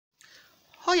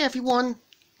Hi everyone,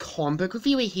 comic book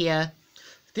reviewer here.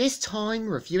 This time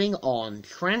reviewing on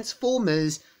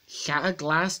Transformers Shattered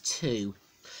Glass 2.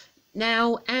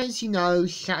 Now, as you know,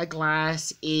 Shattered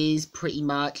Glass is pretty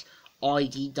much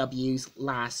IDW's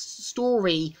last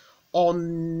story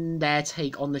on their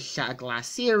take on the Shattered Glass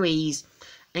series.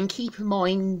 And keep in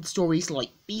mind, stories like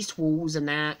Beast Wars and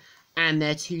that, and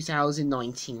their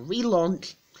 2019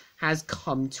 relaunch has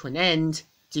come to an end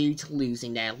due to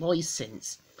losing their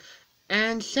license.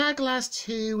 And Shattered Glass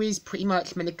 2 is pretty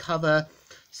much meant to cover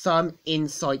some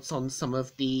insights on some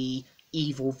of the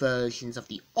evil versions of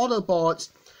the Autobots.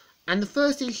 And the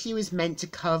first issue is meant to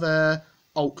cover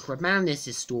Ultra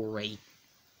Magnus' story.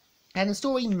 And the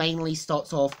story mainly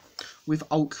starts off with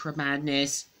Ultra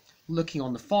Magnus looking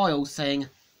on the file saying,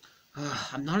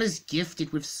 I'm not as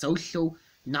gifted with social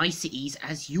niceties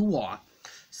as you are,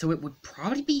 so it would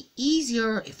probably be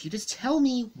easier if you just tell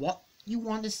me what you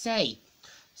want to say,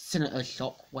 Senator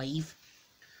Shockwave.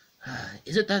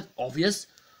 Is it that obvious?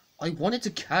 I wanted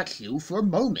to catch you for a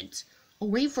moment,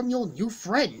 away from your new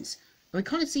friends. And we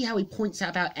kind of see how he points out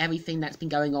about everything that's been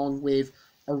going on with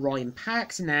Orion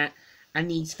Pax and that, and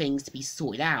needs things to be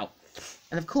sorted out.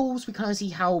 And of course, we kind of see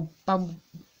how the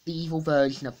evil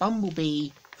version of Bumblebee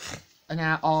and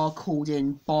that are called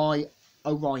in by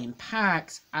Orion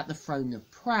Pax at the throne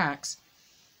of Prax.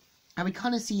 And we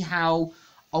kind of see how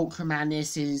Ultra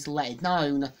Magnus is let it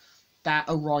known that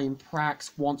Orion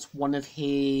Prax wants one of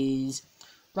his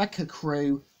wrecker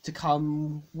crew to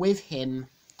come with him.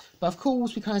 But of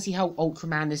course, we kind of see how Ultra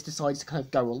Magnus decides to kind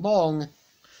of go along,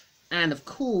 and of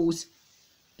course,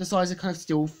 decides to kind of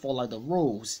still follow the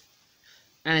rules.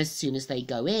 And as soon as they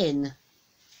go in,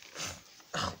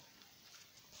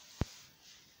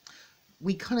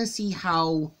 we kind of see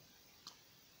how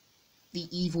the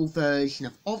evil version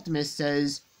of Optimus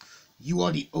says, "You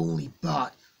are the only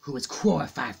bot who is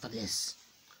qualified for this."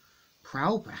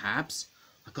 Prowl, perhaps?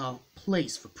 I got a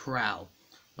place for Prowl,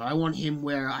 but I want him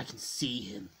where I can see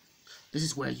him. This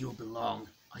is where you'll belong.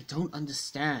 I don't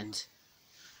understand.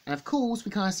 And of course,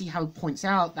 we kind of see how he points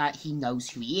out that he knows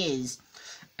who he is,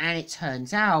 and it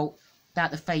turns out that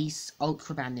the face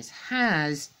Ultra Magnus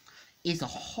has is a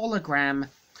hologram.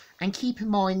 And keep in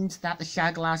mind that the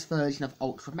Shattered Glass version of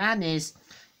Ultra Magnus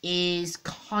is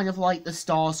kind of like the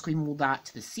Starscream all that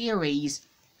to the series.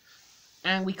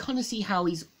 And we kind of see how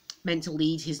he's meant to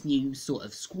lead his new sort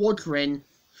of squadron,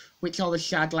 which are the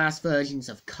Shattered Glass versions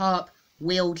of Cup,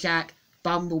 Wheeljack,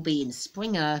 Bumblebee and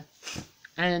Springer,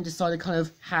 and decide to kind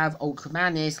of have Ultra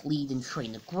Magnus lead and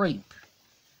train the group.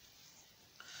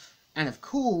 And of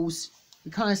course,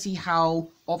 we kind of see how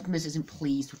Optimus isn't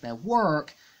pleased with their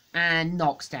work and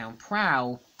knocks down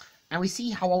Prowl. And we see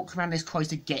how Ultra Magnus tries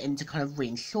to get him to kind of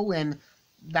reassure him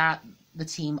that the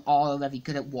team are very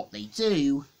good at what they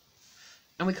do.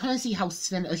 And we kind of see how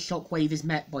Senator Shockwave is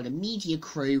met by the media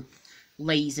crew,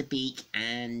 Laserbeak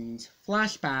and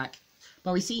Flashback.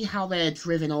 But we see how they're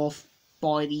driven off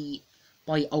by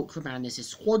Ultra Magnus'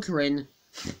 squadron.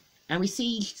 And we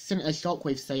see Senator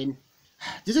Shockwave saying,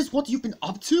 "This is what you've been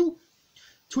up to?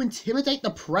 To intimidate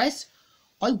the press?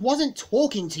 I wasn't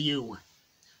talking to you."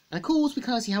 And of course, we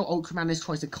kind of see how Ultra Magnus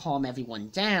tries to calm everyone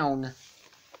down.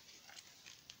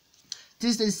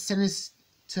 Just as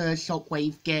Senator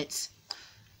Shockwave gets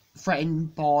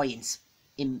threatened by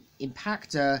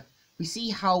Impactor, we see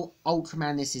how Ultra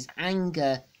Magnus'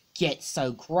 anger gets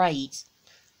so great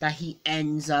that he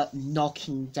ends up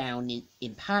knocking down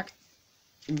Impactor,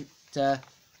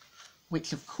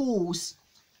 which of course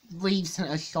leaves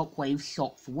Senator Shockwave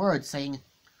shocked for words, saying,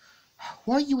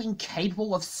 "Were you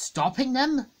incapable of stopping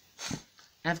them?"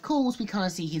 And of course, we kind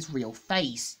of see his real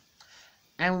face.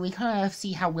 And we kind of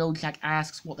see how Wheeljack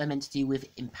asks what they're meant to do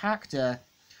with Impactor.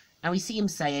 And we see him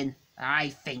saying, "I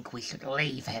think we should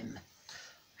leave him.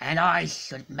 And I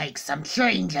should make some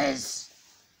changes."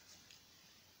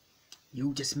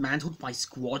 "You dismantled my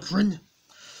squadron?"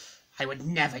 "I would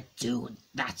never do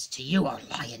that to you,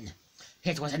 Orion.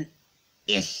 It was an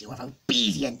issue of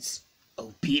obedience."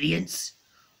 "Obedience?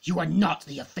 You are not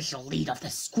the official leader of the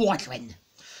squadron.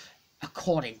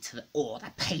 According to all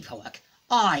the paperwork,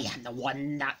 I am the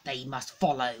one that they must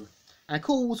follow." And of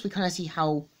course, we kind of see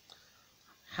how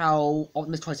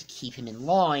Optimus tries to keep him in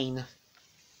line.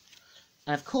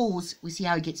 And of course, we see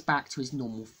how he gets back to his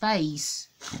normal face,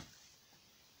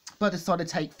 but decided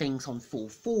to take things on full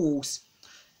force,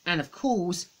 and of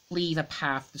course, leave a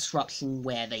path of destruction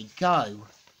where they go.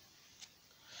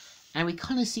 And we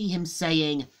kind of see him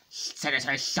saying,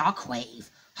 "Senator Shockwave,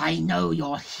 I know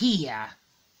you're here."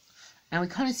 And we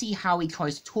kind of see how he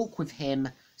tries to talk with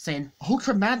him, saying,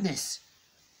 "Ultra Magnus,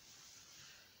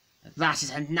 That is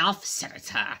enough,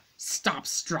 Senator. Stop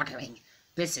struggling.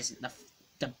 This isn't the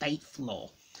debate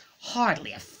floor.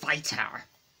 Hardly a fighter.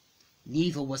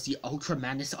 Neither was the Ultra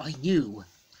Magnus I knew.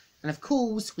 And of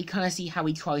course, we kind of see how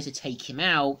he tries to take him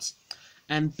out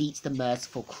and beats the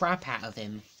merciful crap out of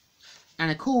him.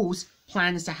 And of course,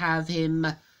 plans to have him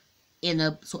in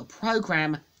a sort of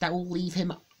program that will leave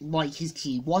him like his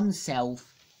G1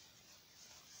 self.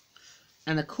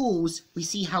 And of course, we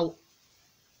see how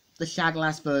the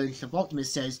Shadowglass version of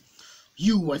Optimus says,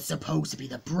 "You were supposed to be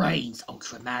the brains,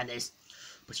 Ultra Magnus,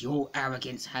 but your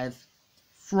arrogance have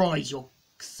fried your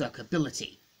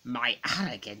circability." My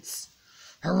arrogance?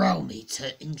 Allow me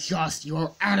to adjust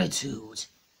your attitude.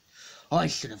 I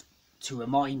should have to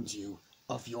remind you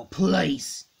of your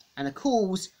place. And of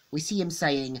course, we see him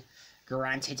saying,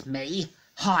 "Granted me,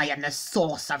 I am the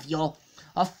source of your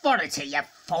authority, you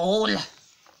fool."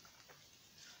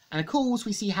 And of course,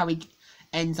 we see how he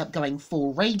ends up going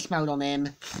full rage mode on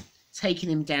him, taking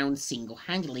him down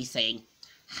single-handedly, saying,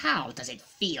 "How does it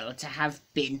feel to have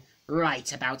been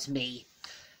right about me?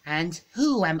 And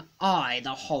who am I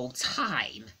the whole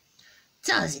time?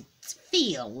 Does it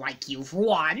feel like you've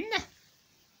won?"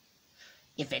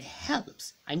 If it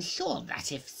helps, I'm sure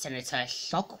that if Senator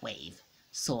Shockwave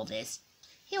saw this,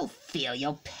 he'll feel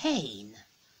your pain.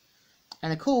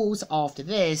 And of course, after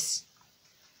this,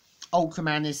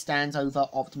 Ultraman stands over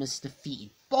Optimus'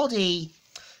 defeated body,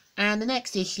 and the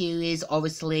next issue is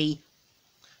obviously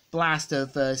Blaster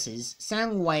versus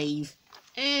Soundwave,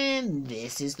 and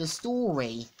this is the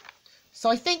story. So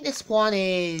I think this one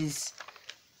is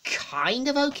kind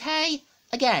of okay.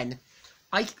 Again,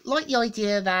 I like the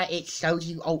idea that it showed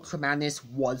you Ultraman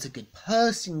was a good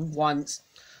person once,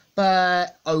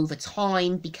 but over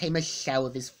time became a shell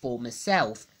of his former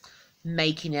self,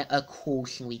 making it a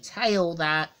cautionary tale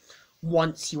that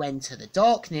once you enter the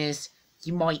darkness,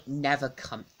 you might never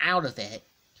come out of it.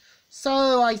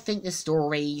 So I think the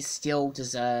story still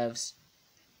deserves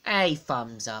a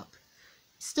thumbs up.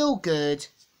 Still good,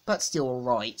 but still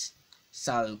alright.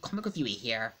 So, Comic Reviewer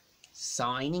here,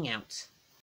 signing out.